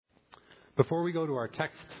Before we go to our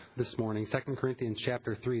text this morning, 2 Corinthians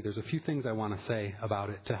chapter 3, there's a few things I want to say about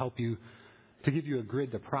it to help you, to give you a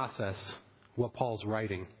grid to process what Paul's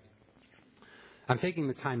writing. I'm taking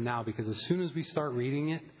the time now because as soon as we start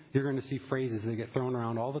reading it, you're going to see phrases that get thrown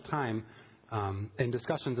around all the time in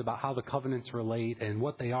discussions about how the covenants relate and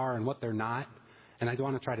what they are and what they're not. And I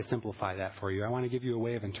want to try to simplify that for you. I want to give you a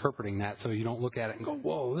way of interpreting that so you don't look at it and go,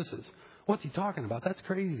 whoa, what's he talking about? That's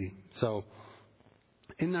crazy. So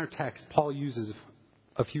in our text, Paul uses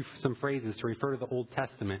some phrases to refer to the Old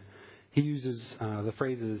Testament. He uses the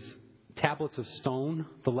phrases tablets of stone,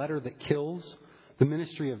 the letter that kills, the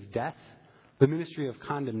ministry of death, the ministry of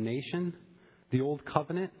condemnation, the Old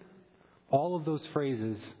Covenant. All of those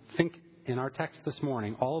phrases, think in our text this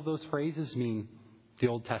morning, all of those phrases mean the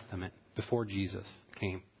Old Testament before Jesus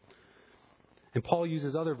came. And Paul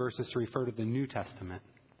uses other verses to refer to the New Testament.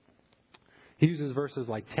 He uses verses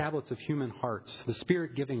like tablets of human hearts, the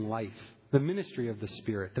Spirit giving life, the ministry of the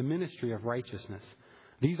Spirit, the ministry of righteousness.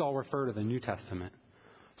 These all refer to the New Testament.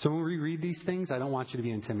 So when we read these things, I don't want you to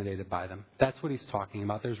be intimidated by them. That's what he's talking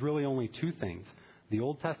about. There's really only two things, the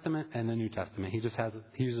Old Testament and the New Testament.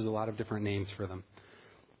 He uses a lot of different names for them.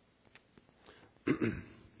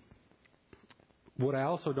 What I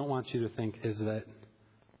also don't want you to think is that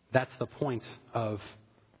that's the point of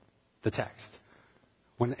the text.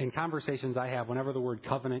 When in conversations I have, whenever the word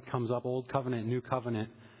covenant comes up, Old Covenant, New Covenant,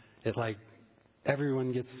 it's like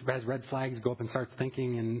everyone has red flags, go up and starts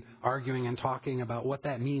thinking and arguing and talking about what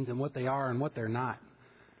that means and what they are and what they're not.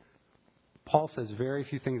 Paul says very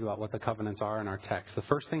few things about what the covenants are in our text. The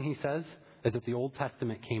first thing he says is that the Old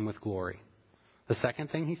Testament came with glory. The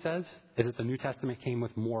second thing he says is that the New Testament came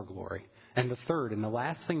with more glory. And the third and the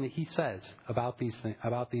last thing that he says about the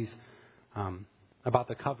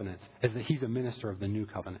covenants is that he's a minister of the new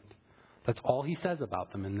covenant. That's all he says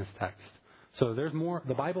about them in this text. So there's more.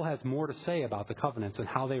 The Bible has more to say about the covenants and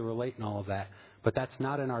how they relate and all of that. But that's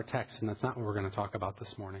not in our text, and that's not what we're going to talk about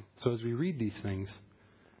this morning. So as we read these things,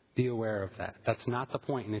 be aware of that. That's not the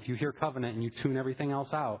point. And if you hear covenant and you tune everything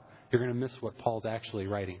else out, you're going to miss what Paul's actually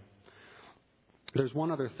writing. There's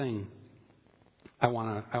one other thing I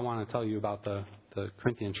want to tell you about the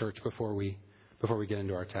Corinthian church before we get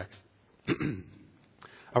into our text.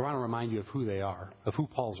 I want to remind you of who they are, of who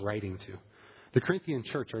Paul's writing to. The Corinthian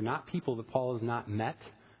church are not people that Paul has not met.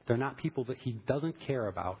 They're not people that he doesn't care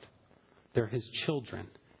about. They're his children,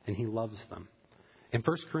 and he loves them. In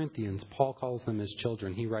 1 Corinthians, Paul calls them his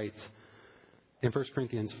children. He writes in 1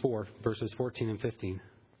 Corinthians 4, verses 14 and 15,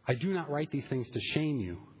 I do not write these things to shame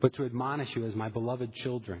you, but to admonish you as my beloved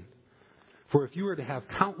children. For if you were to have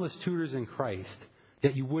countless tutors in Christ,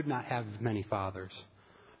 yet you would not have many fathers.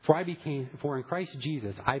 For in Christ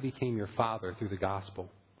Jesus I became your father through the gospel.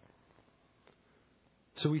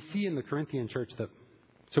 So we see in the Corinthian church that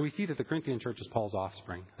the Corinthian church is Paul's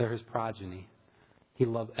offspring. They're his progeny. He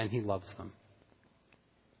loves them.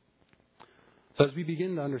 So as we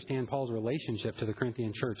begin to understand Paul's relationship to the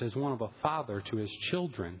Corinthian church as one of a father to his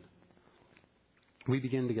children, we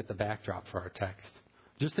begin to get the backdrop for our text.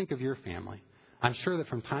 Just think of your family. I'm sure that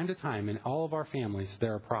from time to time in all of our families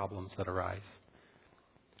there are problems that arise.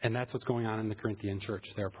 And that's what's going on in the Corinthian church.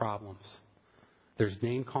 There are problems. There's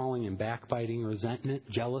name-calling and backbiting, resentment,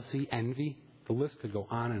 jealousy, envy. The list could go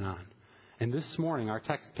on and on. And this morning, our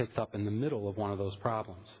text picks up in the middle of one of those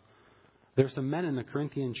problems. There's some men in the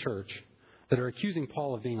Corinthian church that are accusing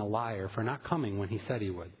Paul of being a liar for not coming when he said he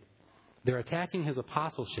would. They're attacking his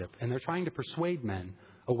apostleship, and they're trying to persuade men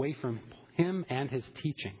away from him and his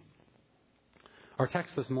teaching. Our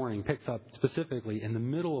text this morning picks up specifically in the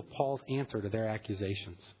middle of Paul's answer to their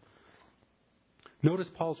accusations. Notice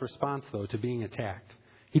Paul's response, though, to being attacked.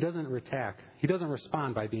 He doesn't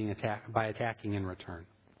respond by attacking in return.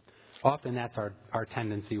 Often that's our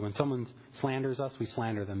tendency. When someone slanders us, we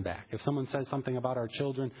slander them back. If someone says something about our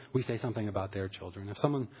children, we say something about their children. If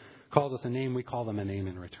someone calls us a name, we call them a name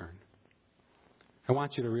in return. I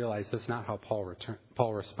want you to realize that's not how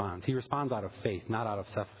Paul responds. He responds out of faith, not out of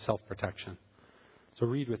self-protection. So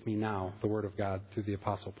read with me now the Word of God through the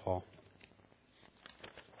Apostle Paul.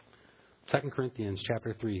 2 Corinthians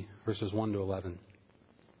chapter 3, verses 1 to 11.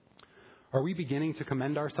 Are we beginning to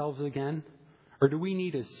commend ourselves again? Or do we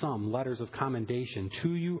need as some letters of commendation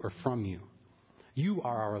to you or from you? You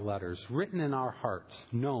are our letters, written in our hearts,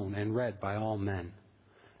 known and read by all men.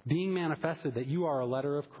 Being manifested that you are a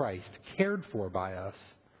letter of Christ, cared for by us,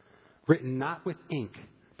 written not with ink,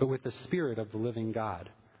 but with the Spirit of the living God,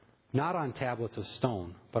 not on tablets of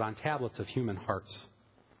stone, but on tablets of human hearts.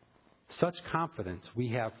 Such confidence we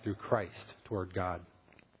have through Christ toward God.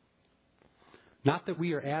 Not that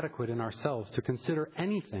we are adequate in ourselves to consider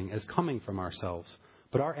anything as coming from ourselves,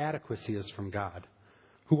 but our adequacy is from God,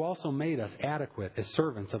 who also made us adequate as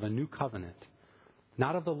servants of a new covenant,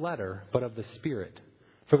 not of the letter, but of the Spirit.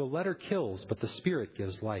 For the letter kills, but the Spirit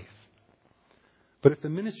gives life. But if the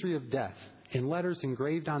ministry of death, in letters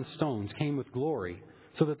engraved on stones, came with glory,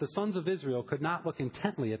 so that the sons of Israel could not look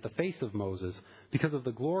intently at the face of Moses because of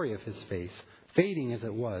the glory of his face, fading as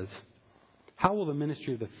it was, how will the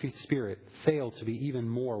ministry of the Spirit fail to be even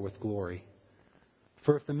more with glory?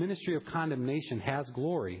 For if the ministry of condemnation has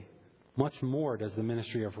glory, much more does the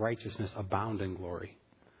ministry of righteousness abound in glory.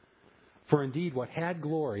 For indeed, what had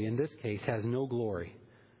glory in this case has no glory,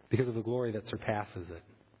 because of the glory that surpasses it.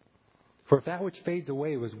 For if that which fades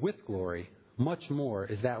away was with glory, much more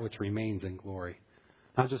is that which remains in glory.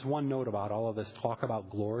 Now, just one note about all of this talk about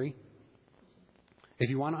glory. If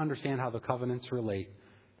you want to understand how the covenants relate,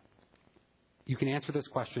 you can answer this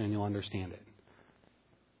question and you'll understand it.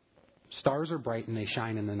 Stars are bright and they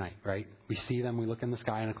shine in the night, right? We see them, we look in the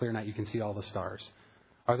sky on a clear night, you can see all the stars.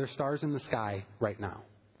 Are there stars in the sky right now?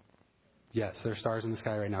 Yes, there are stars in the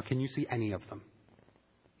sky right now. Can you see any of them?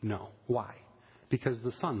 No. Why? Because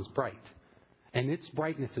the sun's bright. And its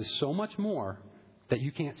brightness is so much more that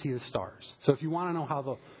you can't see the stars. So if you want to know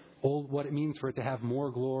how what it means for it to have more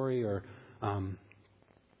glory, or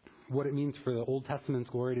what it means for the Old Testament's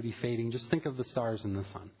glory to be fading, just think of the stars and the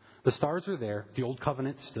sun. The stars are there. The Old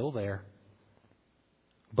Covenant's still there.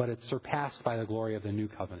 But it's surpassed by the glory of the New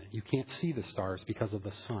Covenant. You can't see the stars because of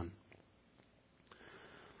the sun.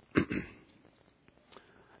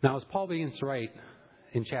 Now, as Paul begins to write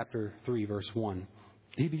in chapter 3, verse 1,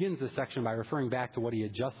 he begins this section by referring back to what he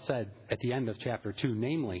had just said at the end of chapter 2,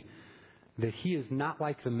 namely, that he is not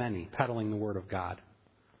like the many, peddling the word of God.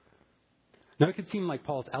 Now, it could seem like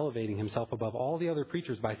Paul's elevating himself above all the other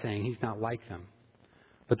preachers by saying he's not like them.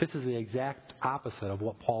 But this is the exact opposite of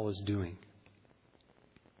what Paul is doing.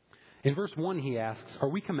 In verse 1, he asks, are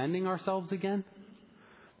we commending ourselves again?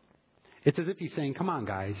 It's as if he's saying, come on,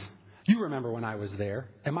 guys. You remember when I was there.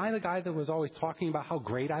 Am I the guy that was always talking about how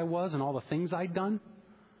great I was and all the things I'd done?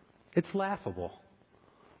 It's laughable.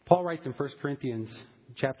 Paul writes in 1 Corinthians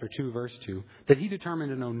chapter 2, verse 2, that he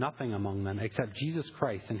determined to know nothing among them except Jesus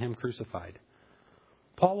Christ and him crucified.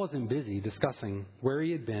 Paul wasn't busy discussing where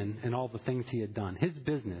he had been and all the things he had done. His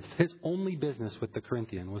business, his only business with the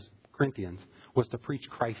Corinthians was to preach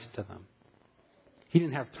Christ to them. He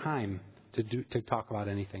didn't have time to talk about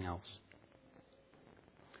anything else.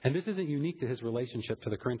 And this isn't unique to his relationship to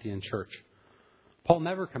the Corinthian church. Paul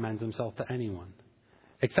never commends himself to anyone,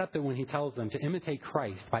 except that when he tells them to imitate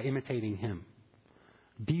Christ by imitating him.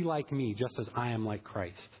 Be like me, just as I am like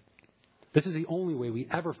Christ. This is the only way we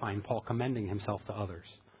ever find Paul commending himself to others.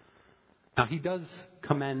 Now, he does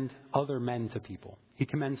commend other men to people. He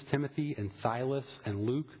commends Timothy and Silas and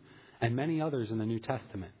Luke and many others in the New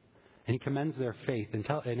Testament. And he commends their faith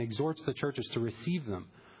and exhorts the churches to receive them,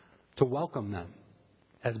 to welcome them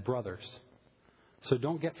as brothers. So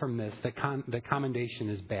don't get from this that commendation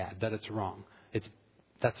is bad, that it's wrong.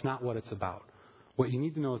 That's not what it's about. What you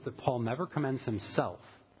need to know is that Paul never commends himself.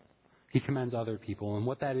 He commends other people. And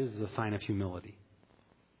what that is a sign of humility.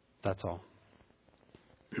 That's all.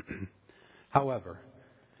 However,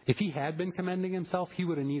 if he had been commending himself, he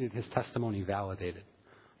would have needed his testimony validated.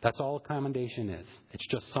 That's all commendation is. It's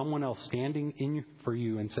just someone else standing in for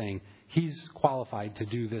you and saying, he's qualified to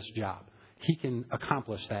do this job. He can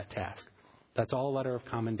accomplish that task. That's all a letter of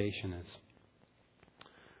commendation is.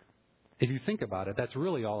 If you think about it, that's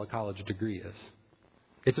really all a college degree is.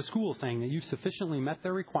 It's a school saying that you've sufficiently met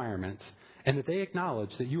their requirements and that they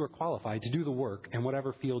acknowledge that you are qualified to do the work in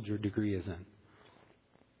whatever field your degree is in.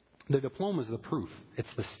 The diploma is the proof.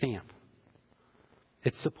 It's the stamp.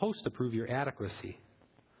 It's supposed to prove your adequacy.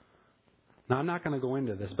 Now, I'm not going to go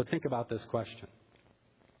into this, but think about this question.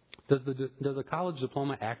 Does a college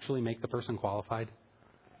diploma actually make the person qualified?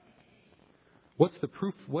 What's the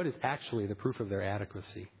proof? What is actually the proof of their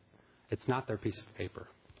adequacy? It's not their piece of paper.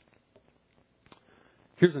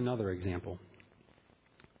 Here's another example.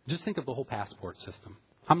 Just think of the whole passport system.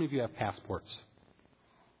 How many of you have passports?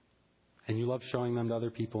 And you love showing them to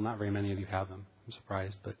other people? Not very many of you have them. I'm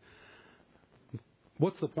surprised. But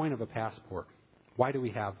what's the point of a passport? Why do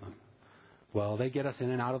we have them? Well, they get us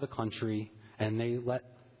in and out of the country, and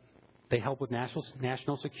they help with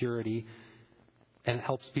national security, and it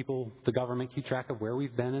helps the government, keep track of where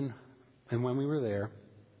we've been and when we were there.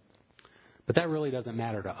 But that really doesn't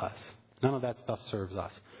matter to us. None of that stuff serves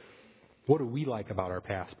us. What do we like about our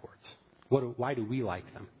passports? Why do we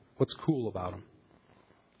like them? What's cool about them?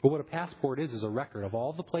 Well, what a passport is a record of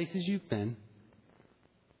all the places you've been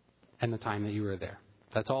and the time that you were there.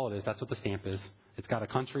 That's all it is. That's what the stamp is. It's got a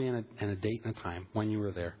country and a date and a time when you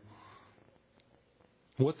were there.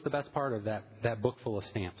 What's the best part of that book full of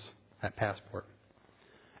stamps, that passport?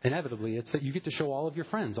 Inevitably, it's that you get to show all of your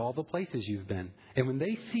friends all the places you've been. And when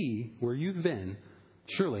they see where you've been,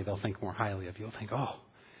 surely they'll think more highly of you. They'll think, oh,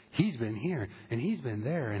 he's been here, and he's been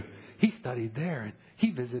there, and he studied there, and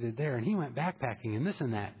he visited there, and he went backpacking, and this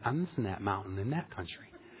and that, on this and that mountain in that country.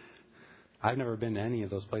 I've never been to any of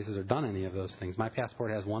those places or done any of those things. My passport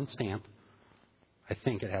has one stamp. I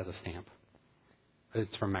think it has a stamp.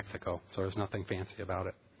 It's from Mexico, so there's nothing fancy about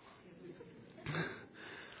it.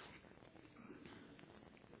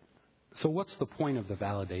 So what's the point of the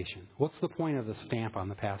validation? What's the point of the stamp on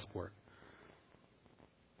the passport?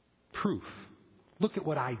 Proof. Look at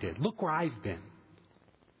what I did. Look where I've been.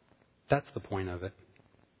 That's the point of it.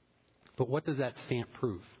 But what does that stamp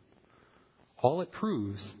prove? All it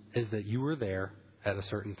proves is that you were there at a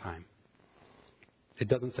certain time. It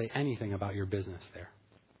doesn't say anything about your business there.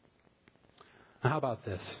 Now, how about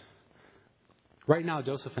this? Right now,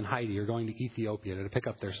 Joseph and Heidi are going to Ethiopia to pick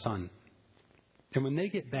up their son. And when they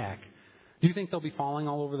get back, do you think they'll be falling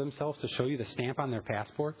all over themselves to show you the stamp on their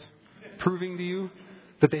passports, proving to you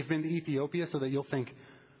that they've been to Ethiopia so that you'll think,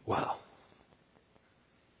 well,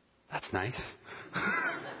 that's nice.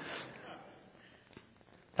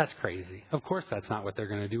 That's crazy. Of course that's not what they're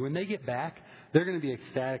going to do. When they get back, they're going to be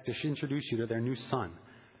ecstatic to introduce you to their new son.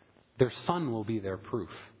 Their son will be their proof.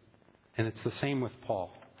 And it's the same with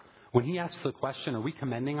Paul. When he asks the question, are we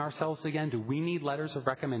commending ourselves again? Do we need letters of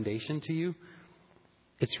recommendation to you?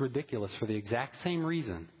 It's ridiculous for the exact same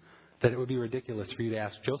reason that it would be ridiculous for you to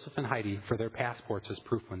ask Joseph and Heidi for their passports as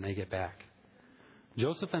proof when they get back.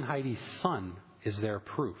 Joseph and Heidi's son is their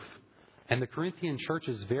proof. And the Corinthian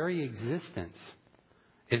church's very existence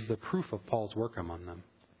is the proof of Paul's work among them.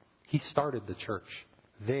 He started the church.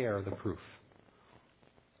 They are the proof.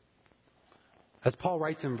 As Paul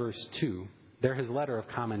writes in verse 2, they're his letter of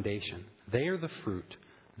commendation. They are the fruit.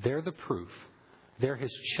 They're the proof. They're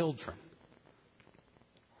his children.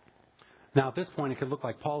 Now, at this point, it could look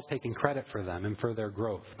like Paul's taking credit for them and for their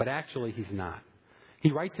growth, but actually he's not. He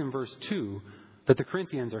writes in verse 2 that the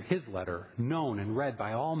Corinthians are his letter, known and read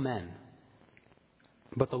by all men.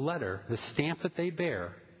 But the letter, the stamp that they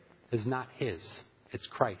bear, is not his. It's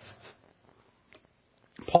Christ's.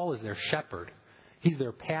 Paul is their shepherd. He's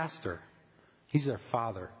their pastor. He's their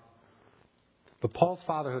father. But Paul's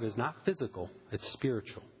fatherhood is not physical, it's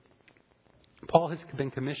spiritual. Paul has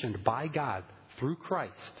been commissioned by God through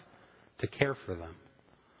Christ to care for them.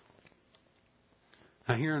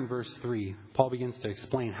 Now here in verse 3, Paul begins to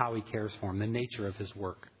explain how he cares for them, the nature of his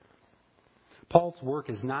work. Paul's work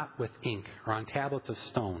is not with ink or on tablets of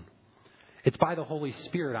stone. It's by the Holy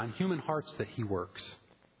Spirit on human hearts that he works.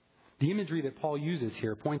 The imagery that Paul uses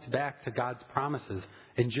here points back to God's promises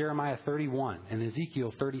in Jeremiah 31 and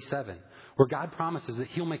Ezekiel 37, where God promises that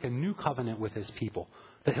he'll make a new covenant with his people,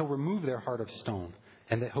 that he'll remove their heart of stone,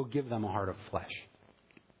 and that he'll give them a heart of flesh.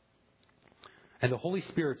 And the Holy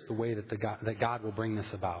Spirit's the way that God will bring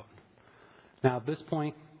this about. Now, at this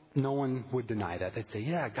point, no one would deny that. They'd say,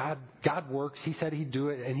 yeah, God works. He said he'd do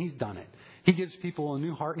it, and he's done it. He gives people a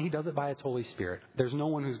new heart, and he does it by his Holy Spirit. There's no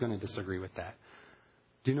one who's going to disagree with that.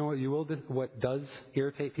 Do you know what does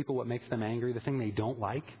irritate people, what makes them angry, the thing they don't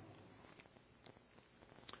like?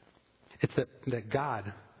 It's that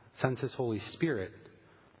God sends his Holy Spirit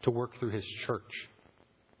to work through his church.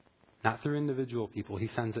 Not through individual people. He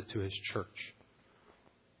sends it to his church.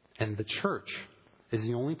 And the church is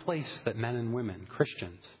the only place that men and women,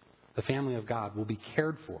 Christians, the family of God, will be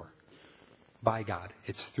cared for by God.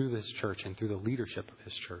 It's through this church and through the leadership of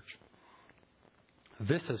his church.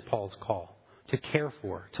 This is Paul's call, to care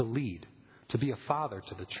for, to lead, to be a father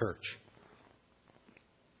to the church.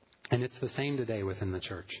 And it's the same today within the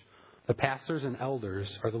church. The pastors and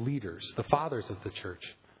elders are the leaders, the fathers of the church,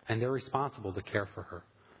 and they're responsible to care for her.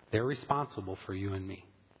 They're responsible for you and me.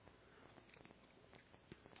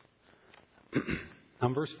 Now,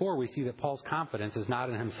 in verse 4, we see that Paul's confidence is not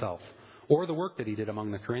in himself or the work that he did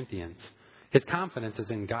among the Corinthians. His confidence is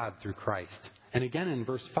in God through Christ. And again in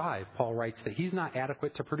verse 5, Paul writes that he's not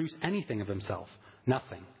adequate to produce anything of himself.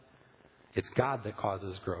 Nothing. It's God that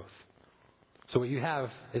causes growth. So what you have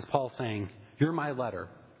is Paul saying, you're my letter.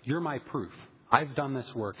 You're my proof. I've done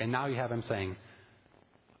this work. And now you have him saying,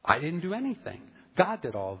 I didn't do anything. God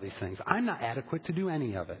did all of these things. I'm not adequate to do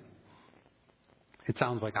any of it. It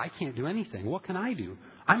sounds like I can't do anything. What can I do?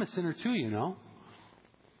 I'm a sinner too, you know.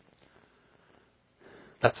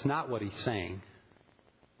 That's not what he's saying.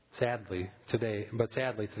 Sadly today,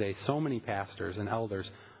 so many pastors and elders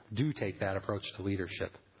do take that approach to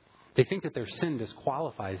leadership. They think that their sin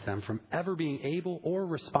disqualifies them from ever being able or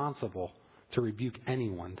responsible to rebuke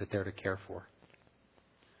anyone that they're to care for.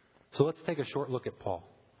 So let's take a short look at Paul.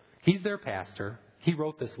 He's their pastor. He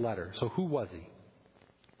wrote this letter. So who was he?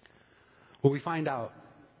 Well, we find out,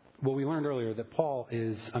 well, we learned earlier that Paul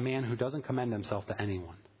is a man who doesn't commend himself to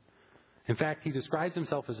anyone. In fact, he describes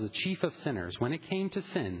himself as the chief of sinners. When it came to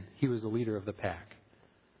sin, he was the leader of the pack.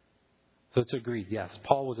 So it's agreed, yes,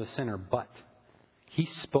 Paul was a sinner, but he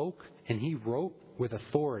spoke and he wrote with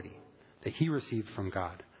authority that he received from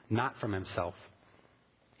God, not from himself.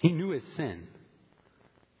 He knew his sin,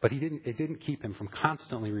 but it didn't keep him from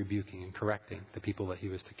constantly rebuking and correcting the people that he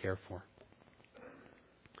was to care for.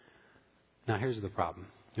 Now here's the problem.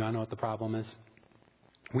 You want to know what the problem is?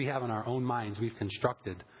 We have in our own minds, we've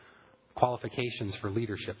constructed qualifications for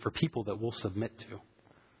leadership, for people that we'll submit to.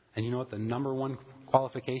 And you know what the number one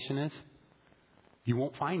qualification is? You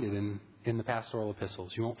won't find it in the pastoral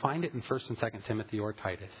epistles. You won't find it in 1 and 2 Timothy or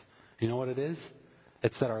Titus. You know what it is?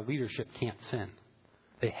 It's that our leadership can't sin.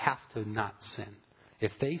 They have to not sin.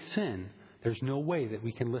 If they sin, there's no way that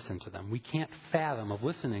we can listen to them. We can't fathom of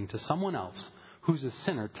listening to someone else who's a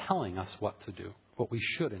sinner telling us what to do, what we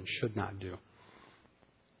should and should not do.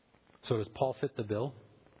 So does Paul fit the bill?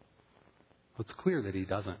 Well, it's clear that he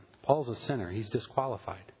doesn't. Paul's a sinner. He's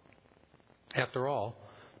disqualified. After all,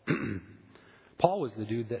 Paul was the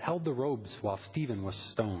dude that held the robes while Stephen was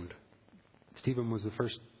stoned. Stephen was the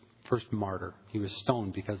first martyr. He was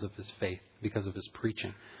stoned because of his faith, because of his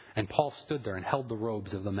preaching. And Paul stood there and held the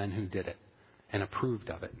robes of the men who did it and approved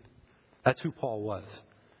of it. That's who Paul was.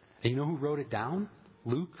 And you know who wrote it down?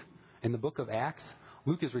 Luke. In the book of Acts,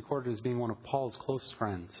 Luke is recorded as being one of Paul's close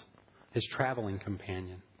friends, his traveling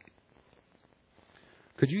companion.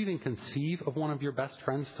 Could you even conceive of one of your best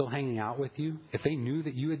friends still hanging out with you if they knew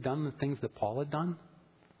that you had done the things that Paul had done?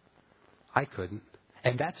 I couldn't.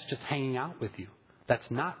 And that's just hanging out with you.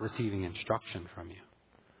 That's not receiving instruction from you.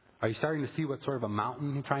 Are you starting to see what sort of a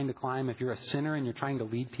mountain you're trying to climb? If you're a sinner and you're trying to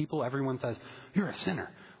lead people, everyone says, "You're a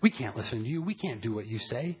sinner. We can't listen to you. We can't do what you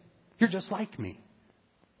say. You're just like me."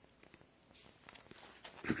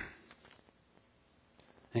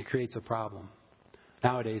 And it creates a problem.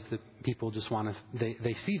 Nowadays, the people just want to,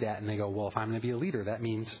 they see that and they go, well, if I'm going to be a leader, that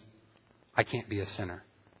means I can't be a sinner.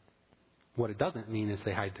 What it doesn't mean is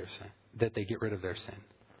they hide their sin, that they get rid of their sin.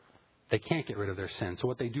 They can't get rid of their sin. So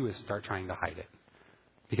what they do is start trying to hide it.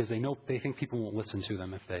 Because they think people won't listen to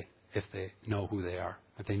them if they know who they are,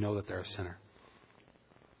 if they know that they're a sinner.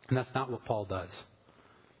 And that's not what Paul does.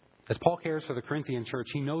 As Paul cares for the Corinthian church,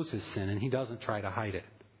 he knows his sin and he doesn't try to hide it.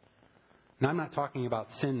 Now, I'm not talking about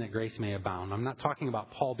sin that grace may abound. I'm not talking about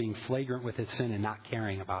Paul being flagrant with his sin and not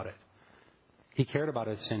caring about it. He cared about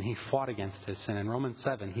his sin. He fought against his sin. In Romans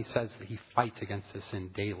 7, he says that he fights against his sin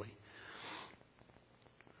daily.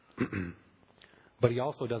 But he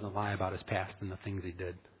also doesn't lie about his past and the things he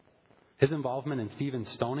did. His involvement in Stephen's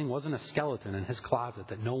stoning wasn't a skeleton in his closet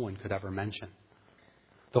that no one could ever mention.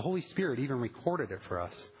 The Holy Spirit even recorded it for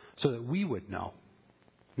us so that we would know.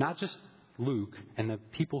 Not just Luke and the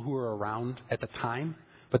people who were around at the time,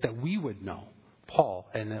 but that we would know Paul,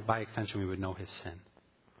 and that by extension we would know his sin.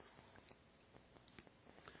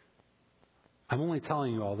 I'm only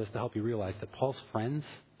telling you all this to help you realize that Paul's friends,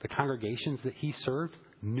 the congregations that he served,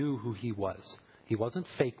 knew who he was. He wasn't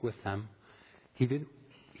fake with them. He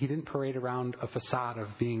didn't parade around a facade of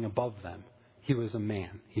being above them. He was a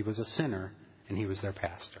man. He was a sinner, and he was their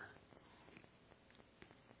pastor.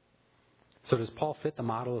 So does Paul fit the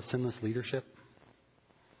model of sinless leadership?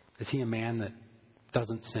 Is he a man that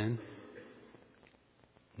doesn't sin?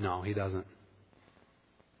 No, he doesn't.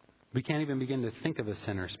 We can't even begin to think of a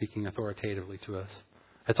sinner speaking authoritatively to us.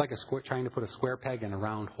 It's like trying to put a square peg in a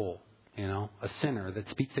round hole. A sinner that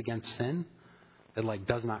speaks against sin, that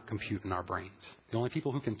does not compute in our brains. The only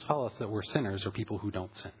people who can tell us that we're sinners are people who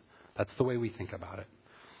don't sin. That's the way we think about it.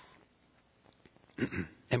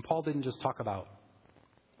 And Paul didn't just talk about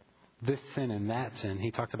this sin and that sin.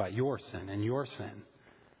 He talked about your sin and your sin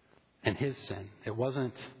and his sin. It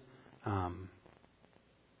wasn't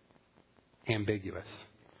ambiguous.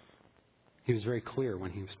 He was very clear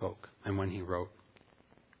when he spoke and when he wrote.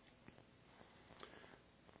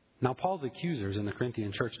 Now, Paul's accusers in the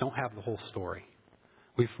Corinthian church don't have the whole story.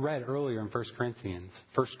 We've read earlier in 2 Corinthians,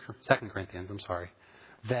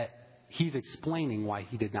 that he's explaining why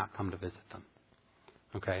he did not come to visit them.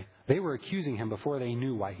 Okay? They were accusing him before they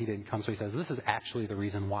knew why he didn't come. So he says, this is actually the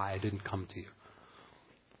reason why I didn't come to you.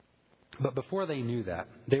 But before they knew that,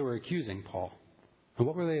 they were accusing Paul. And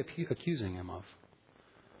what were they accusing him of?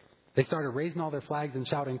 They started raising all their flags and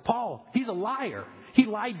shouting, "Paul, he's a liar. He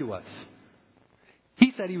lied to us.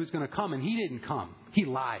 He said he was going to come and he didn't come. He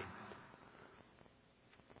lied."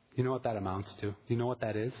 You know what that amounts to? You know what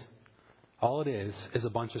that is? all it is a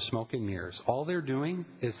bunch of smoke and mirrors. All they're doing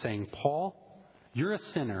is saying, Paul, you're a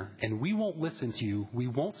sinner, and we won't listen to you. We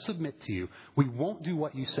won't submit to you. We won't do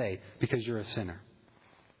what you say because you're a sinner.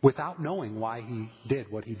 Without knowing why he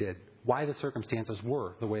did what he did, why the circumstances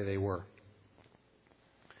were the way they were.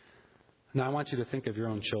 Now I want you to think of your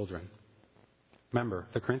own children. Remember,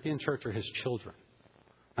 the Corinthian church are his children.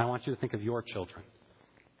 I want you to think of your children.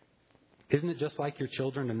 Isn't it just like your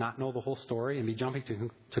children to not know the whole story and be jumping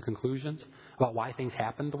to conclusions about why things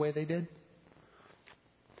happened the way they did?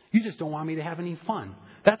 You just don't want me to have any fun.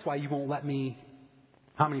 That's why you won't let me.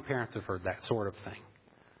 How many parents have heard that sort of thing?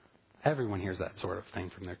 Everyone hears that sort of thing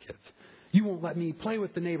from their kids. You won't let me play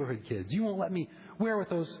with the neighborhood kids. You won't let me wear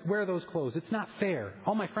those clothes. It's not fair.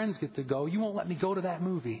 All my friends get to go. You won't let me go to that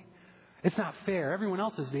movie. It's not fair. Everyone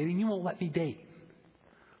else is dating. You won't let me date.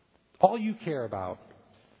 All you care about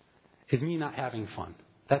is me not having fun.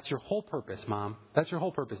 That's your whole purpose, Mom. That's your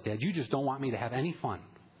whole purpose, Dad. You just don't want me to have any fun.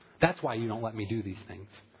 That's why you don't let me do these things.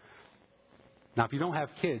 Now, if you don't have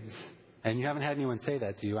kids and you haven't had anyone say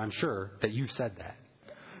that to you, I'm sure that you've said that.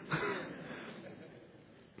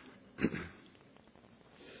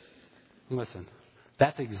 Listen,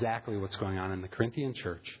 that's exactly what's going on in the Corinthian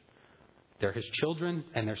church. They're his children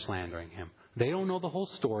and they're slandering him. They don't know the whole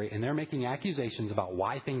story and they're making accusations about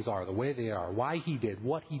why things are the way they are, why he did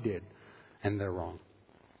what he did, and they're wrong.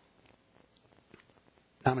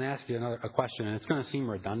 I'm going to ask you a question, and it's going to seem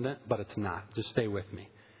redundant, but it's not. Just stay with me.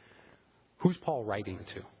 Who's Paul writing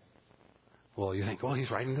to? Well, you think, well, he's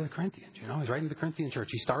writing to the Corinthians. He's writing to the Corinthian church.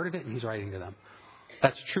 He started it and he's writing to them.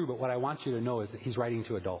 That's true, but what I want you to know is that he's writing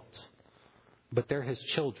to adults. But they're his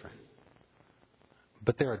children.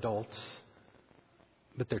 But they're adults.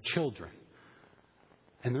 But they're children.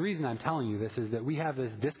 And the reason I'm telling you this is that we have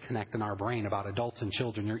this disconnect in our brain about adults and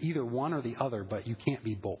children. You're either one or the other, but you can't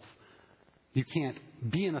be both. You can't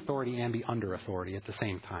be in authority and be under authority at the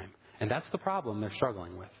same time. And that's the problem they're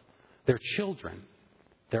struggling with. They're children.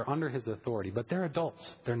 They're under his authority, but they're adults.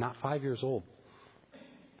 They're not 5 years old.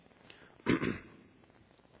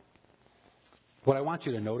 What I want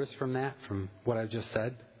you to notice from what I've just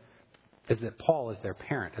said, is that Paul, as their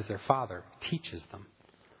parent, as their father, teaches them.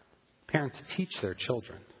 Parents teach their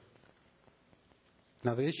children.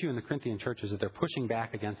 Now, the issue in the Corinthian church is that they're pushing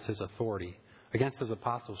back against his authority, against his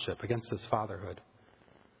apostleship, against his fatherhood.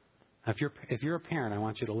 Now, if you're a parent, I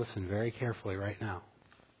want you to listen very carefully right now.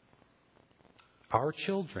 Our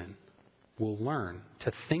children will learn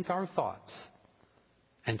to think our thoughts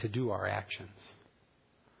and to do our actions.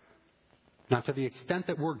 Now, to the extent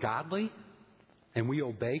that we're godly and we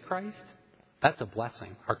obey Christ, that's a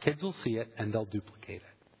blessing. Our kids will see it and they'll duplicate it.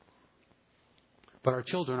 But our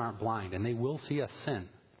children aren't blind and they will see us sin.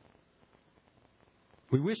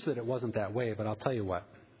 We wish that it wasn't that way, but I'll tell you what.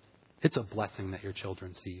 It's a blessing that your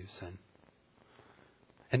children see you sin.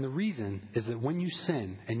 And the reason is that when you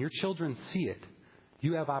sin and your children see it,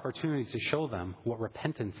 you have opportunities to show them what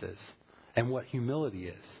repentance is and what humility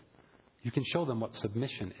is. You can show them what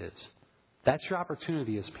submission is. That's your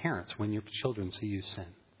opportunity as parents when your children see you sin.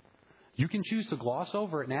 You can choose to gloss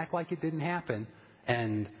over it and act like it didn't happen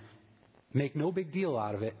and make no big deal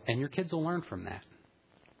out of it, and your kids will learn from that.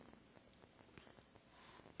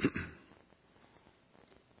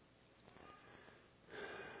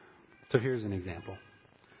 So here's an example.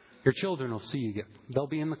 Your children will see you they'll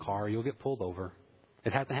be in the car, you'll get pulled over.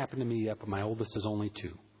 It hasn't happened to me yet, but my oldest is only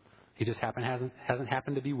 2. He just hasn't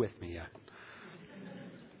happened to be with me yet.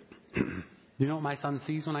 You know what my son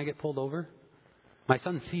sees when I get pulled over? My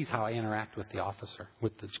son sees how I interact with the officer,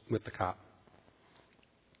 with the cop.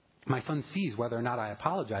 My son sees whether or not I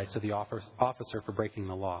apologize to the officer for breaking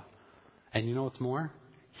the law. And you know what's more?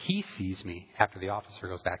 He sees me after the officer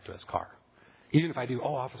goes back to his car. Even if I do,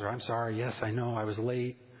 oh, officer, I'm sorry. Yes, I know, I was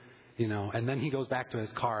late. And then he goes back to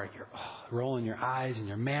his car and you're rolling your eyes and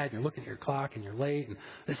you're mad. And you're looking at your clock and you're late. And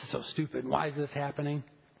this is so stupid. Why is this happening?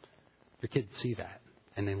 Your kids see that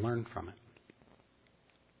and they learn from it.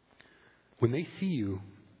 When they see you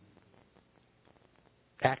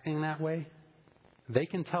acting that way, they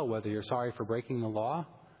can tell whether you're sorry for breaking the law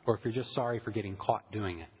or if you're just sorry for getting caught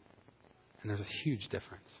doing it. And there's a huge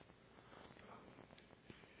difference.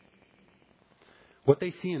 What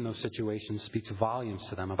they see in those situations speaks volumes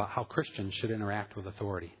to them about how Christians should interact with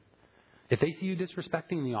authority. If they see you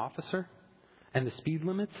disrespecting the officer and the speed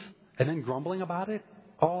limits and then grumbling about it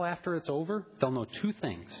all after it's over, they'll know 2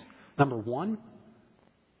 things. Number 1,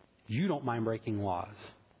 you don't mind breaking laws.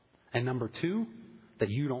 And number 2, that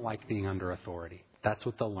you don't like being under authority. That's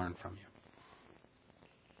what they'll learn from you.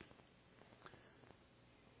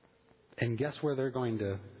 And guess where they're going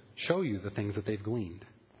to show you the things that they've gleaned?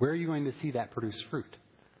 Where are you going to see that produce fruit?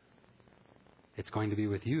 It's going to be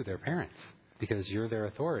with you, their parents, because you're their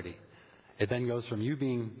authority. It then goes from you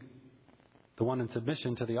being the one in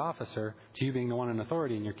submission to the officer to you being the one in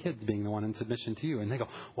authority and your kids being the one in submission to you. And they go,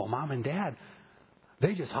 well, Mom and Dad,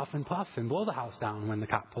 they just huff and puff and blow the house down when the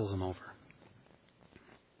cop pulls them over.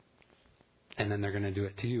 And then they're going to do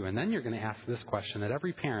it to you. And then you're going to ask this question that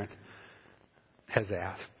every parent has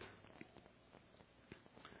asked.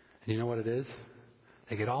 And you know what it is?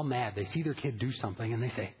 They get all mad. They see their kid do something and they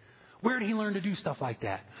say, where did he learn to do stuff like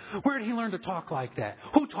that? Where did he learn to talk like that?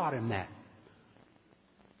 Who taught him that?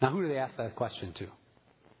 Now, who do they ask that question to?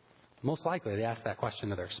 Most likely they ask that question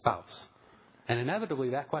to their spouse. And inevitably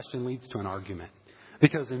that question leads to an argument.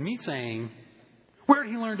 Because in me saying, where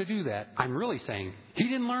did he learn to do that? I'm really saying, he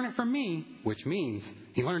didn't learn it from me, which means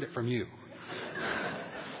he learned it from you.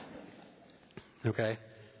 Okay?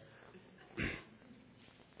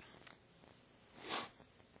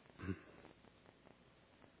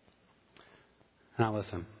 Now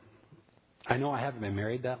listen, I know I haven't been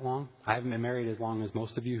married that long. I haven't been married as long as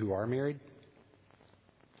most of you who are married.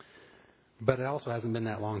 But it also hasn't been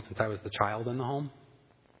that long since I was the child in the home.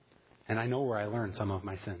 And I know where I learned some of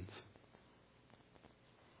my sins.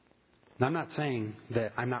 And I'm not saying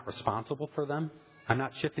that I'm not responsible for them. I'm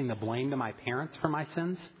not shifting the blame to my parents for my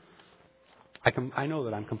sins. I know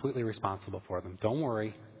that I'm completely responsible for them. Don't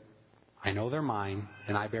worry. I know they're mine,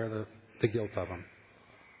 and I bear the guilt of them.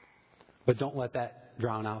 But don't let that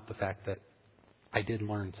drown out the fact that I did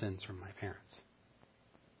learn sins from my parents.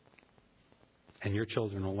 And your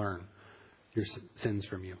children will learn your sins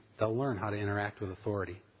from you. They'll learn how to interact with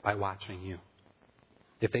authority by watching you.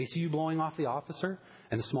 If they see you blowing off the officer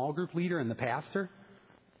and the small group leader and the pastor,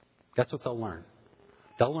 that's what they'll learn.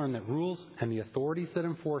 They'll learn that rules and the authorities that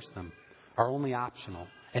enforce them are only optional,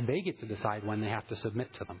 and they get to decide when they have to submit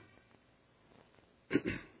to them.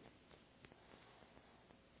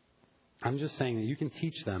 I'm just saying that you can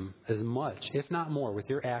teach them as much, if not more, with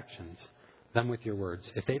your actions than with your words.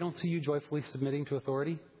 If they don't see you joyfully submitting to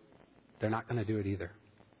authority, they're not going to do it either.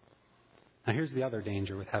 Now here's the other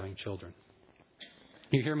danger with having children.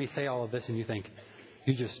 You hear me say all of this and you think,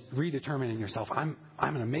 you just redetermine in yourself, I'm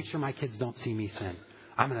going to make sure my kids don't see me sin.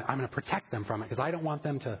 I'm going to protect them from it because I don't want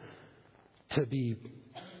them to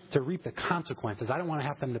reap the consequences. I don't want to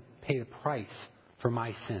have them to pay the price for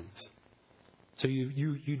my sins. So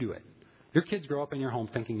you do it. Your kids grow up in your home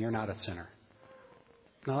thinking you're not a sinner.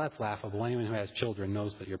 Now that's laughable. Anyone who has children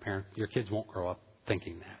knows that your kids won't grow up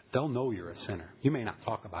thinking that. They'll know you're a sinner. You may not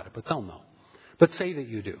talk about it, but they'll know. But say that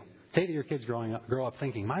you do. Say that your kids grow up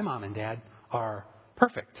thinking, my mom and dad are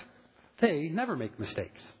perfect. They never make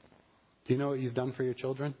mistakes. Do you know what you've done for your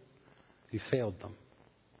children? You failed them.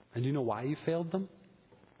 And do you know why you failed them?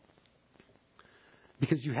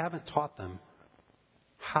 Because you haven't taught them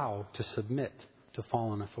how to submit to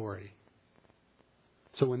fallen authority.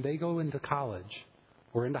 So when they go into college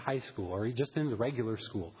or into high school or just into regular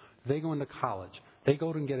school, they go into college, they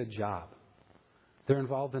go and get a job, they're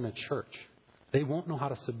involved in a church, they won't know how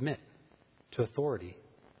to submit to authority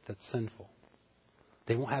that's sinful.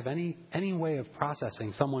 They won't have any way of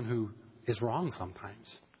processing someone who is wrong sometimes.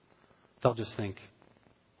 They'll just think,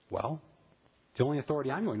 well, the only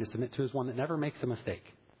authority I'm going to submit to is one that never makes a mistake.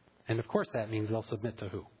 And of course that means they'll submit to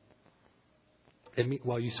who?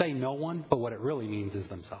 Well, you say no one, but what it really means is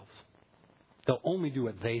themselves. They'll only do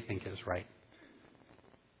what they think is right.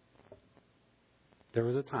 There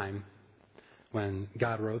was a time when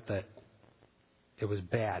God wrote that it was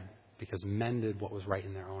bad because men did what was right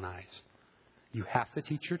in their own eyes. You have to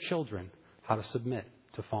teach your children how to submit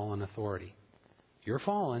to fallen authority. You're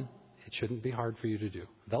fallen. It shouldn't be hard for you to do.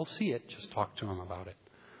 They'll see it. Just talk to them about it.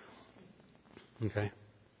 Okay?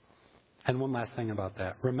 And one last thing about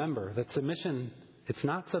that. Remember that submission, it's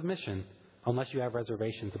not submission unless you have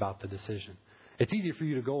reservations about the decision. It's easy for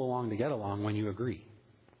you to go along to get along when you agree.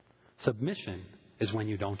 Submission is when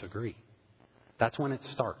you don't agree. That's when it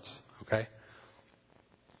starts. Okay?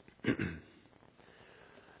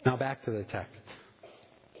 Now back to the text.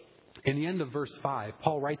 In the end of verse 5,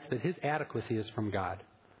 Paul writes that his adequacy is from God.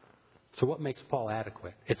 So what makes Paul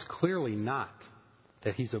adequate? It's clearly not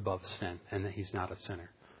that he's above sin and that he's not a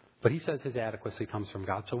sinner. But he says his adequacy comes from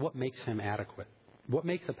God. So what makes him adequate? What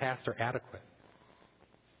makes a pastor adequate?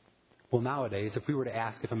 Well, nowadays, if we were to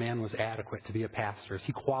ask if a man was adequate to be a pastor, is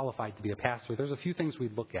he qualified to be a pastor, there's a few things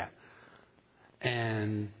we'd look at.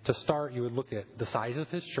 And to start, you would look at the size of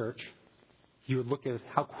his church. You would look at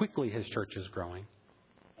how quickly his church is growing.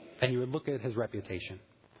 And you would look at his reputation.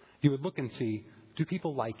 You would look and see, do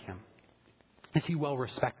people like him? Is he well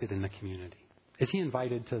respected in the community? Is he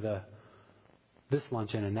invited to this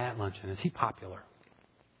luncheon and that luncheon? Is he popular?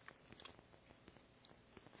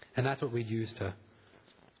 And that's what we'd use to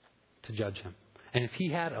judge him. And if he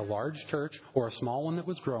had a large church or a small one that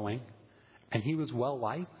was growing and he was well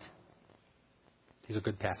liked, he's a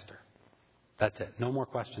good pastor. That's it. No more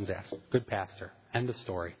questions asked. Good pastor. End of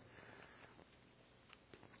story.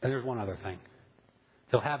 And there's one other thing.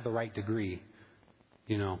 He'll have the right degree,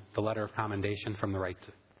 the letter of commendation from the right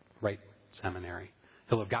seminary.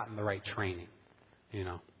 He'll have gotten the right training,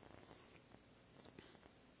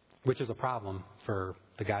 which is a problem for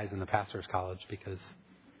the guys in the pastor's college because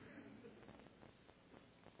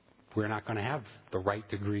we're not going to have the right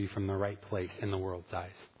degree from the right place in the world's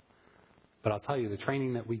eyes. But I'll tell you, the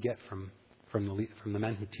training that we get from the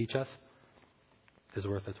men who teach us is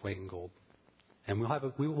worth its weight in gold. And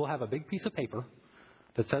we will have a big piece of paper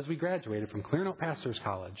that says we graduated from Clearnote Pastors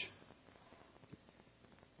College.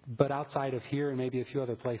 But outside of here and maybe a few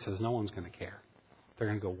other places, no one's going to care. They're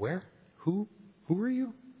going to go, where? Who are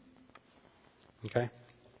you? Okay?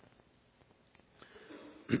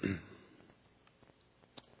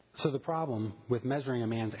 So the problem with measuring a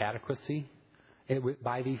man's adequacy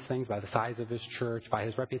by these things, by the size of his church, by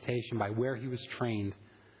his reputation, by where he was trained,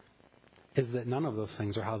 is that none of those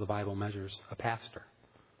things are how the Bible measures a pastor.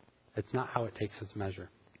 It's not how it takes its measure.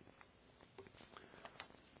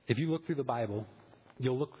 If you look through the Bible,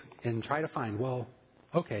 you'll look and try to find, well,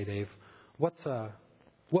 okay, Dave, what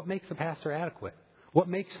makes a pastor adequate? What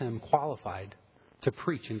makes him qualified to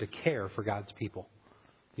preach and to care for God's people?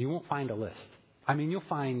 You won't find a list. I mean, you'll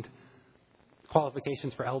find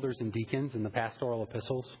qualifications for elders and deacons in the pastoral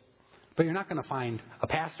epistles, but you're not going to find a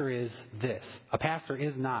pastor is this. A pastor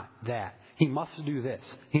is not that. He must do this.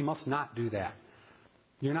 He must not do that.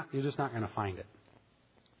 You're just not going to find it.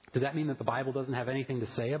 Does that mean that the Bible doesn't have anything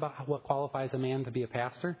to say about what qualifies a man to be a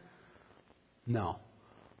pastor? No.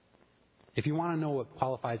 If you want to know what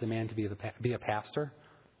qualifies a man to be a pastor,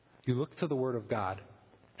 you look to the Word of God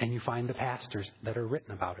and you find the pastors that are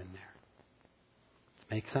written about in there.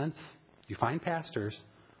 Make sense? You find pastors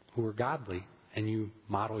who are godly and you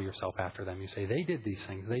model yourself after them. You say, they did these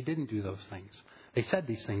things. They didn't do those things. They said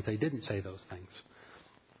these things. They didn't say those things.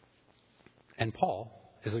 And Paul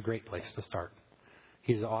is a great place to start.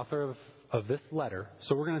 He's the author of this letter.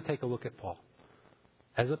 So we're going to take a look at Paul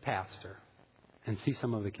as a pastor and see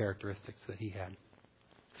some of the characteristics that he had.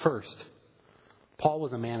 First, Paul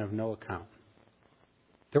was a man of no account.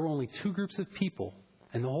 There were only two groups of people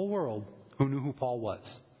in the whole world who knew who Paul was.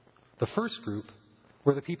 The first group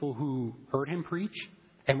were the people who heard him preach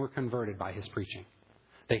and were converted by his preaching.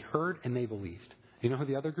 They heard and they believed. You know who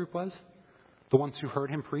the other group was? The ones who heard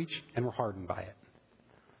him preach and were hardened by it.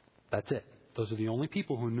 That's it. Those are the only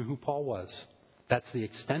people who knew who Paul was. That's the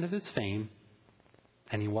extent of his fame,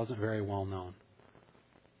 and he wasn't very well known.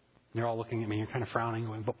 And you're all looking at me, you're kind of frowning,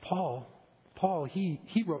 going, but Paul, he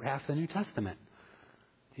wrote half the New Testament.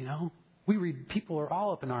 We read, people are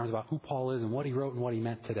all up in arms about who Paul is and what he wrote and what he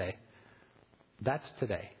meant today. That's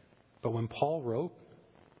today. But when Paul wrote,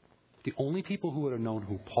 the only people who would have known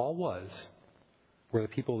who Paul was were the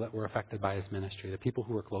people that were affected by his ministry, the people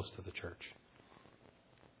who were close to the church.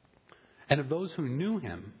 And of those who knew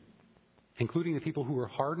him, including the people who were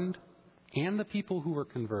hardened and the people who were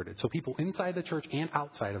converted, so people inside the church and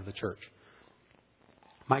outside of the church,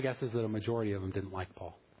 my guess is that a majority of them didn't like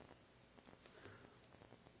Paul.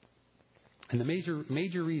 And the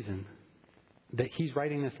major reason that he's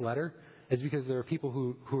writing this letter is because there are people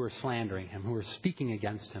who are slandering him, who are speaking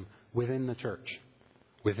against him within the church,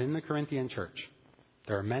 within the Corinthian church.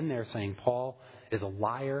 There are men there saying Paul is a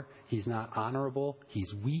liar, he's not honorable,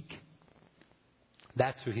 he's weak.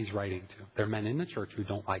 That's who he's writing to. There are men in the church who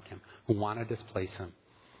don't like him, who want to displace him.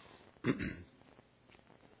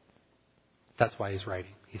 That's why he's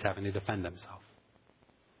writing. He's having to defend himself.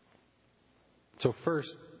 So first,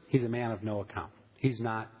 he's a man of no account. He's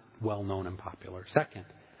not well known and popular. Second,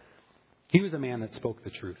 he was a man that spoke the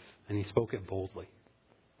truth, and he spoke it boldly.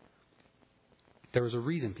 There was a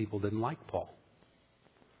reason people didn't like Paul.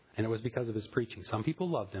 And it was because of his preaching. Some people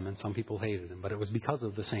loved him and some people hated him, but it was because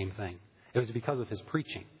of the same thing. It was because of his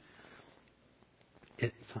preaching.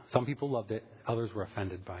 Some people loved it, others were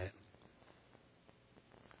offended by it.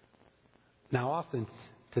 Now, often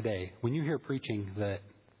today, when you hear preaching that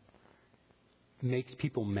makes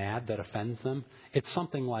people mad, that offends them, it's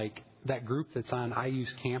something like that group that's on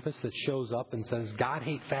IU's campus that shows up and says, God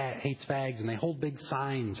hates fags, and they hold big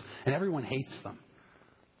signs, and everyone hates them.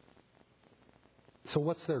 So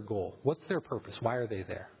what's their goal? What's their purpose? Why are they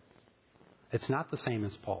there? It's not the same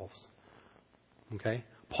as Paul's. Okay?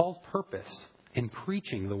 Paul's purpose in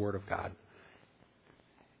preaching the Word of God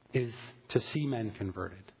is to see men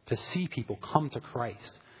converted, to see people come to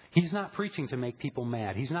Christ, He's not preaching to make people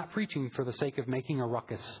mad. He's not preaching for the sake of making a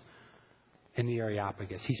ruckus in the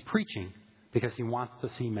Areopagus. He's preaching because he wants to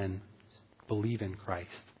see men believe in Christ.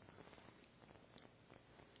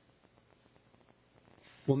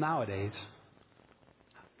 Well, nowadays,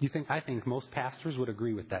 I think most pastors would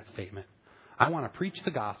agree with that statement. I want to preach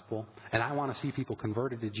the gospel, and I want to see people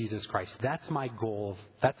converted to Jesus Christ. That's my goal.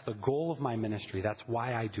 That's the goal of my ministry. That's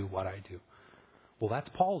why I do what I do. Well, that's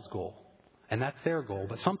Paul's goal, and that's their goal,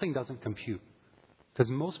 but something doesn't compute.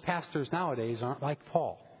 Because most pastors nowadays aren't like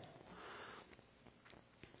Paul.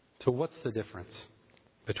 So what's the difference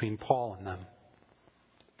between Paul and them?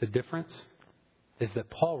 The difference is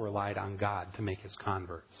that Paul relied on God to make his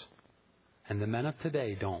converts, and the men of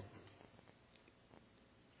today don't.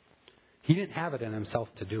 He didn't have it in himself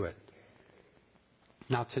to do it.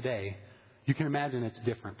 Now today, you can imagine it's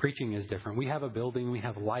different. Preaching is different. We have a building, we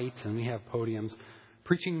have lights, and we have podiums.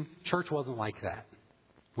 Church wasn't like that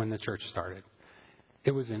when the church started.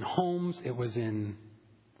 It was in homes, it was in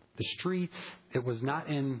the streets, it was not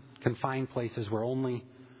in confined places where only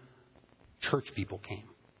church people came.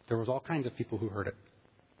 There was all kinds of people who heard it.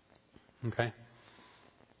 Okay?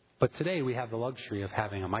 But today we have the luxury of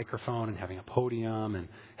having a microphone and having a podium and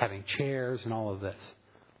having chairs and all of this.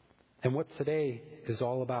 And what today is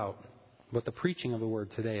all about, what the preaching of the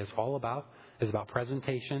word today is all about, is about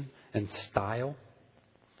presentation and style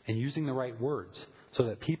and using the right words so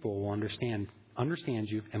that people will understand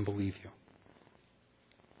you and believe you.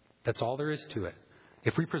 That's all there is to it.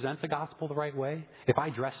 If we present the gospel the right way, if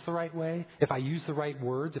I dress the right way, if I use the right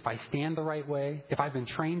words, if I stand the right way, if I've been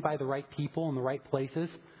trained by the right people in the right places,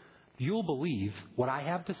 you'll believe what I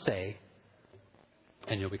have to say,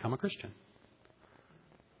 and you'll become a Christian.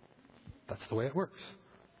 That's the way it works.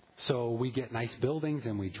 So we get nice buildings,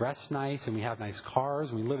 and we dress nice, and we have nice cars,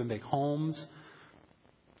 and we live in big homes,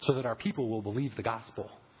 so that our people will believe the gospel.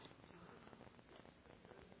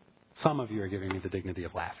 Some of you are giving me the dignity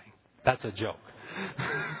of laughing. That's a joke.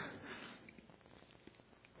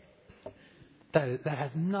 That has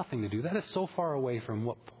nothing to do. That is so far away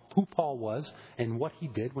from who Paul was and what he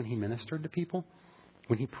did when he ministered to people,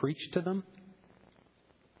 when he preached to them.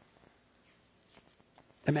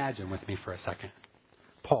 Imagine with me for a second.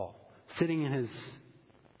 Paul, sitting in his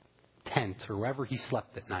tent or wherever he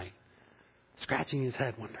slept at night, scratching his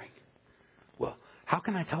head wondering, well, how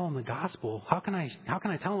can I tell them the gospel? How can I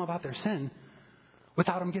tell them about their sin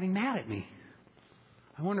without them getting mad at me?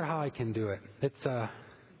 I wonder how I can do it. It's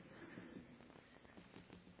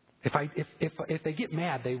if they get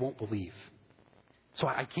mad, they won't believe. So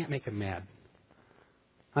I can't make them mad.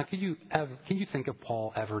 Now, can you think of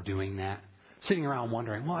Paul ever doing that? Sitting around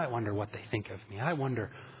wondering, well, I wonder what they think of me. I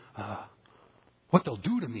wonder what they'll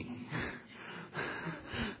do to me.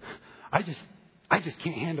 I just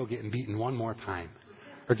can't handle getting beaten one more time,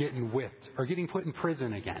 or getting whipped, or getting put in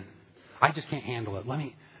prison again. I just can't handle it.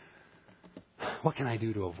 What can I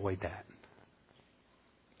do to avoid that?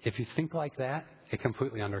 If you think like that, it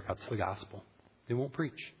completely undercuts the gospel. You won't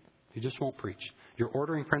preach. You just won't preach. Your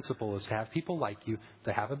ordering principle is to have people like you,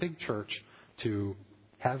 to have a big church, to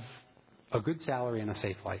have a good salary and a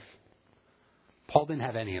safe life. Paul didn't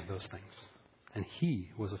have any of those things, and he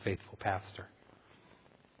was a faithful pastor.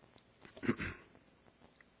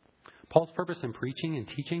 Paul's purpose in preaching and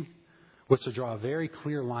teaching was to draw a very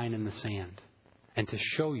clear line in the sand and to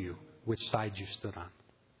show you which side you stood on.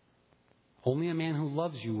 Only a man who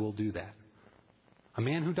loves you will do that. A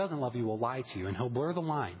man who doesn't love you will lie to you, and he'll blur the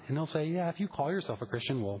line. And he'll say, yeah, if you call yourself a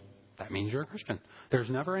Christian, well, that means you're a Christian. There's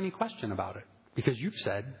never any question about it because you've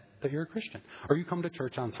said that you're a Christian. Or you come to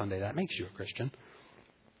church on Sunday, that makes you a Christian.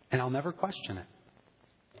 And I'll never question it.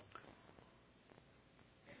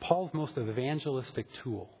 Paul's most evangelistic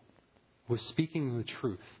tool was speaking the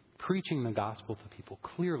truth, preaching the gospel to people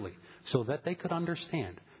clearly so that they could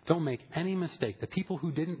understand. Don't make any mistake. The people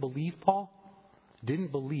who didn't believe Paul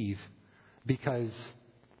didn't believe because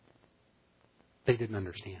they didn't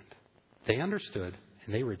understand. They understood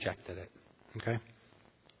and they rejected it. Okay?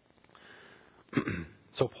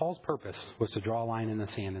 So Paul's purpose was to draw a line in the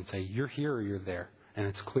sand and say, you're here or you're there, and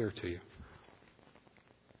it's clear to you.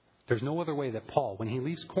 There's no other way that Paul, when he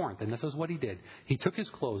leaves Corinth, and this is what he did, he took his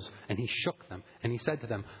clothes and he shook them and he said to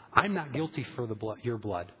them, I'm not guilty for your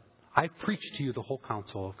blood. I preached to you the whole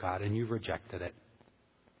counsel of God and you've rejected it.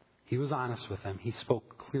 He was honest with them. He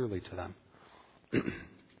spoke clearly to them.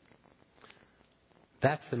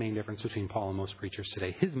 That's the main difference between Paul and most preachers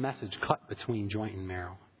today. His message cut between joint and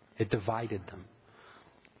marrow. It divided them.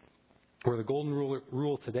 Where the golden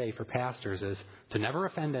rule today for pastors is to never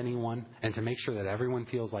offend anyone and to make sure that everyone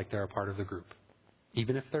feels like they're a part of the group.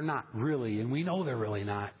 Even if they're not really, and we know they're really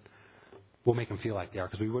not. we'll make them feel like they are,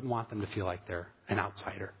 because we wouldn't want them to feel like they're an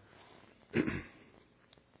outsider.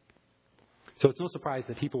 So it's no surprise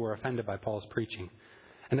that people were offended by Paul's preaching.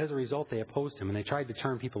 And as a result, they opposed him, and they tried to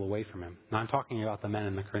turn people away from him. Now, I'm talking about the men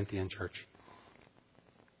in the Corinthian church.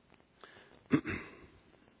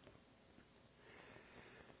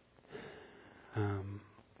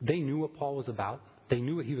 They knew what Paul was about. They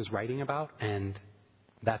knew what he was writing about, and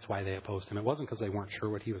that's why they opposed him. It wasn't because they weren't sure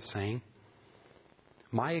what he was saying.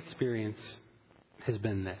 My experience has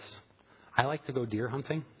been this. I like to go deer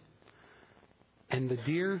hunting, and the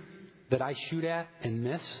deer that I shoot at and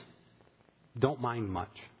miss don't mind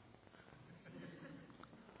much.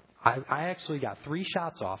 I actually got 3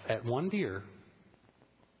 shots off at one deer.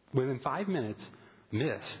 Within 5 minutes,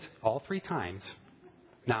 missed all 3 times.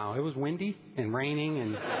 Now, it was windy and raining,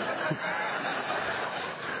 and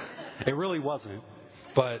it really wasn't.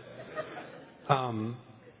 But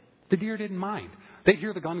the deer didn't mind. They'd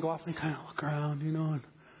hear the gun go off and kind of look around, and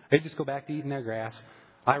they'd just go back to eating their grass.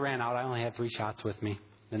 I ran out. I only had 3 shots with me.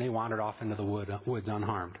 And they wandered off into the woods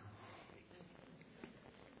unharmed.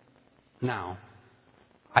 Now,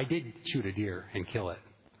 I did shoot a deer and kill it.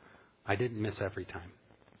 I didn't miss every time.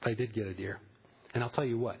 I did get a deer. And I'll tell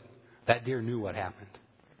you what, that deer knew what happened.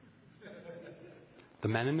 The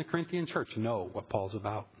men in the Corinthian church know what Paul's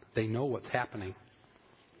about. They know what's happening.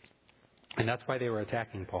 And that's why they were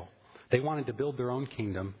attacking Paul. They wanted to build their own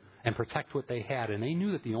kingdom and protect what they had. And they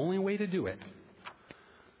knew that the only way to do it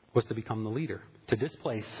was to become the leader, to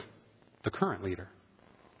displace the current leader.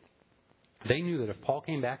 They knew that if Paul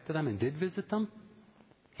came back to them and did visit them,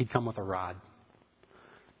 he'd come with a rod.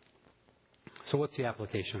 So what's the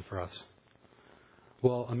application for us?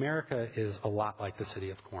 Well, America is a lot like the city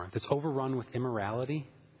of Corinth. It's overrun with immorality,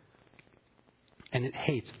 and it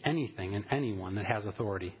hates anything and anyone that has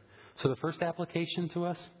authority. So the first application to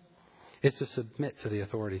us is to submit to the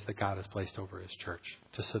authorities that God has placed over His church,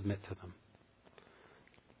 to submit to them.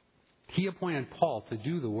 He appointed Paul to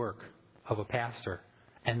do the work of a pastor,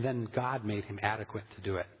 and then God made him adequate to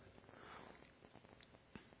do it.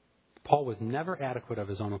 Paul was never adequate of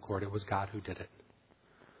his own accord. It was God who did it.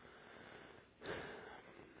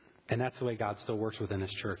 And that's the way God still works within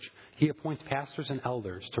His church. He appoints pastors and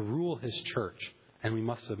elders to rule His church, and we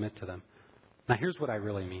must submit to them. Now, here's what I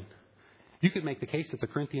really mean. You could make the case that the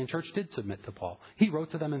Corinthian church did submit to Paul. He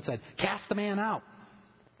wrote to them and said, "Cast the man out."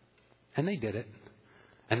 And they did it.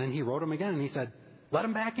 And then he wrote them again, and he said, "Let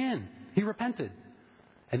him back in." He repented.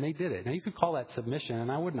 And they did it. Now, you could call that submission, and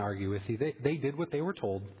I wouldn't argue with you. They did what they were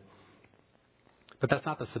told. But that's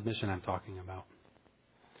not the submission I'm talking about.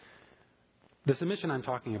 The submission I'm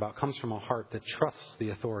talking about comes from a heart that trusts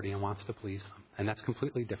the authority and wants to please them. And that's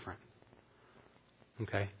completely different.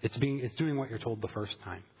 Okay? It's doing what you're told the first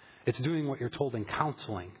time. It's doing what you're told in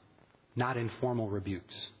counseling, not in formal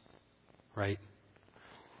rebukes. Right?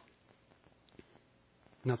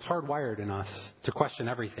 Now, it's hardwired in us to question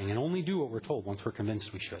everything and only do what we're told once we're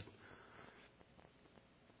convinced we should.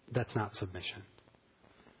 That's not submission.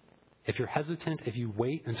 If you're hesitant, if you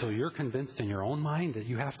wait until you're convinced in your own mind that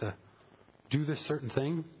you have to do this certain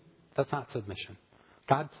thing, that's not submission.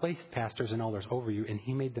 God placed pastors and elders over you, and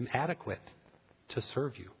He made them adequate to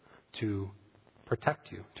serve you, to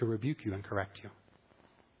protect you, to rebuke you and correct you.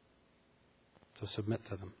 So submit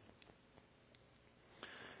to them.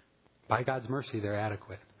 By God's mercy, they're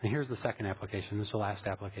adequate. And here's the second application. This is the last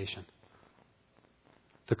application.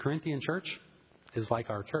 The Corinthian church is like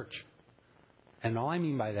our church. And all I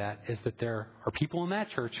mean by that is that there are people in that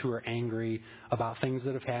church who are angry about things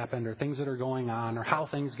that have happened or things that are going on or how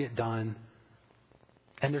things get done.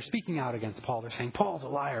 And they're speaking out against Paul. They're saying, "Paul's a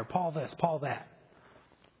liar, Paul this, Paul that."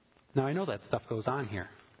 Now, I know that stuff goes on here.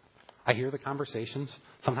 I hear the conversations.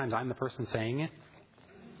 Sometimes I'm the person saying it.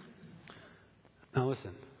 Now,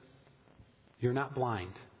 listen. You're not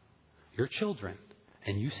blind. You're children.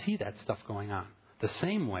 And you see that stuff going on. The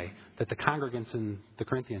same way that the congregants in the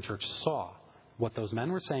Corinthian church saw what those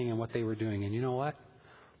men were saying and what they were doing. And you know what?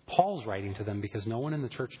 Paul's writing to them because no one in the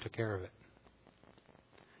church took care of it.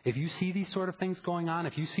 If you see these sort of things going on,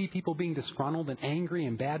 if you see people being disgruntled and angry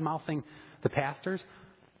and bad-mouthing the pastors,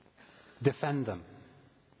 defend them.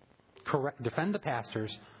 Defend the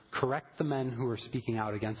pastors. Correct the men who are speaking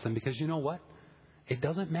out against them. Because you know what? It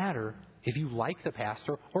doesn't matter if you like the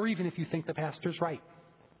pastor or even if you think the pastor's right.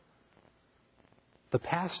 The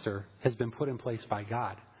pastor has been put in place by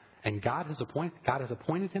God. And God has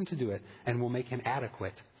appointed him to do it and will make him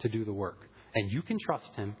adequate to do the work. And you can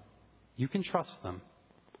trust him. You can trust them.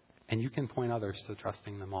 And you can point others to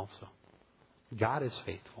trusting them also. God is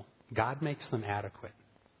faithful. God makes them adequate.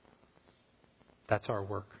 That's our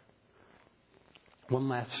work. One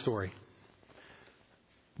last story.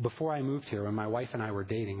 before I moved here, when my wife and I were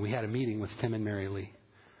dating, we had a meeting with Tim and Mary Lee.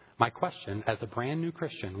 My question as a brand new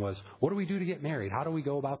Christian was, what do we do to get married? How do we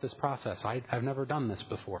go about this process? I've never done this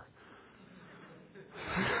before.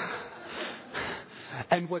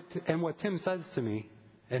 And what Tim says to me,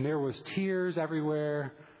 and there was tears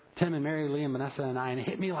everywhere, Tim and Mary Lee and Vanessa and I, and it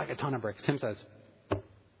hit me like a ton of bricks. Tim says,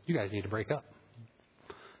 you guys need to break up.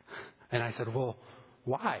 And I said, well,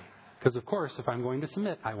 why? Because, of course, if I'm going to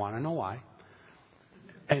submit, I want to know why.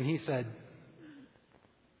 And he said,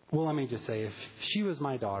 well, let me just say, if she was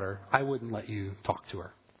my daughter, I wouldn't let you talk to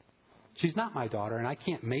her. She's not my daughter, and I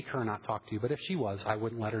can't make her not talk to you, but if she was, I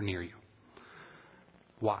wouldn't let her near you.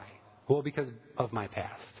 Why? Well, because of my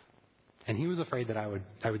past. And he was afraid that I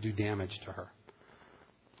would do damage to her.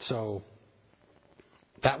 So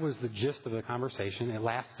that was the gist of the conversation. It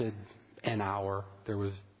lasted an hour. There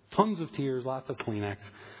was tons of tears, lots of Kleenex.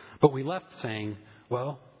 But we left saying,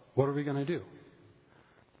 well, what are we going to do?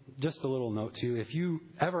 Just a little note to you. If you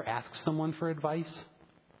ever ask someone for advice,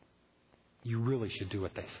 you really should do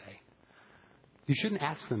what they say. You shouldn't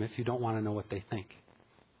ask them if you don't want to know what they think.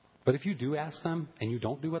 But if you do ask them and you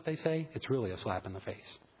don't do what they say, it's really a slap in the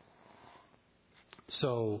face.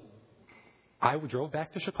 So I drove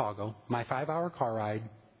back to Chicago, my 5-hour car ride,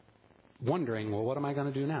 wondering, well, what am I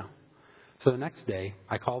going to do now? So the next day,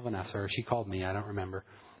 I called Vanessa, or she called me, I don't remember,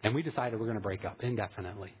 and we decided we're going to break up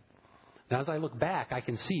indefinitely. Now, as I look back, I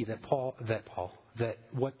can see that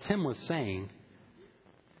what Tim was saying,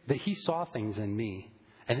 that he saw things in me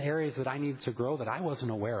and areas that I needed to grow that I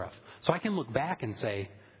wasn't aware of. So I can look back and say,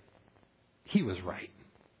 he was right.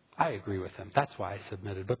 I agree with him. That's why I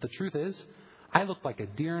submitted. But the truth is, I looked like a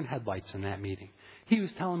deer in headlights in that meeting. He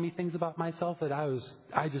was telling me things about myself that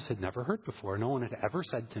I just had never heard before. No one had ever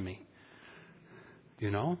said to me,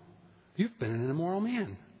 you've been an immoral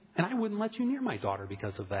man, and I wouldn't let you near my daughter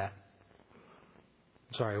because of that.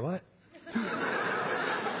 Sorry, what?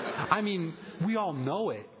 I mean, we all know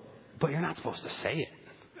it, but you're not supposed to say it.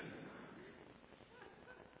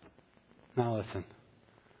 Now listen,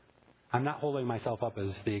 I'm not holding myself up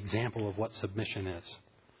as the example of what submission is.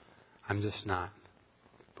 I'm just not.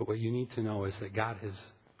 But what you need to know is that God has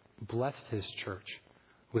blessed His church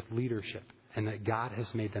with leadership, and that God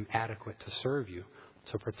has made them adequate to serve you,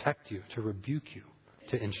 to protect you, to rebuke you,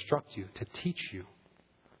 to instruct you, to teach you,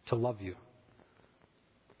 to love you.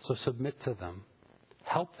 So submit to them.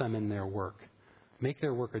 Help them in their work. Make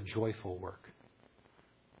their work a joyful work,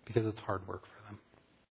 because it's hard work for them.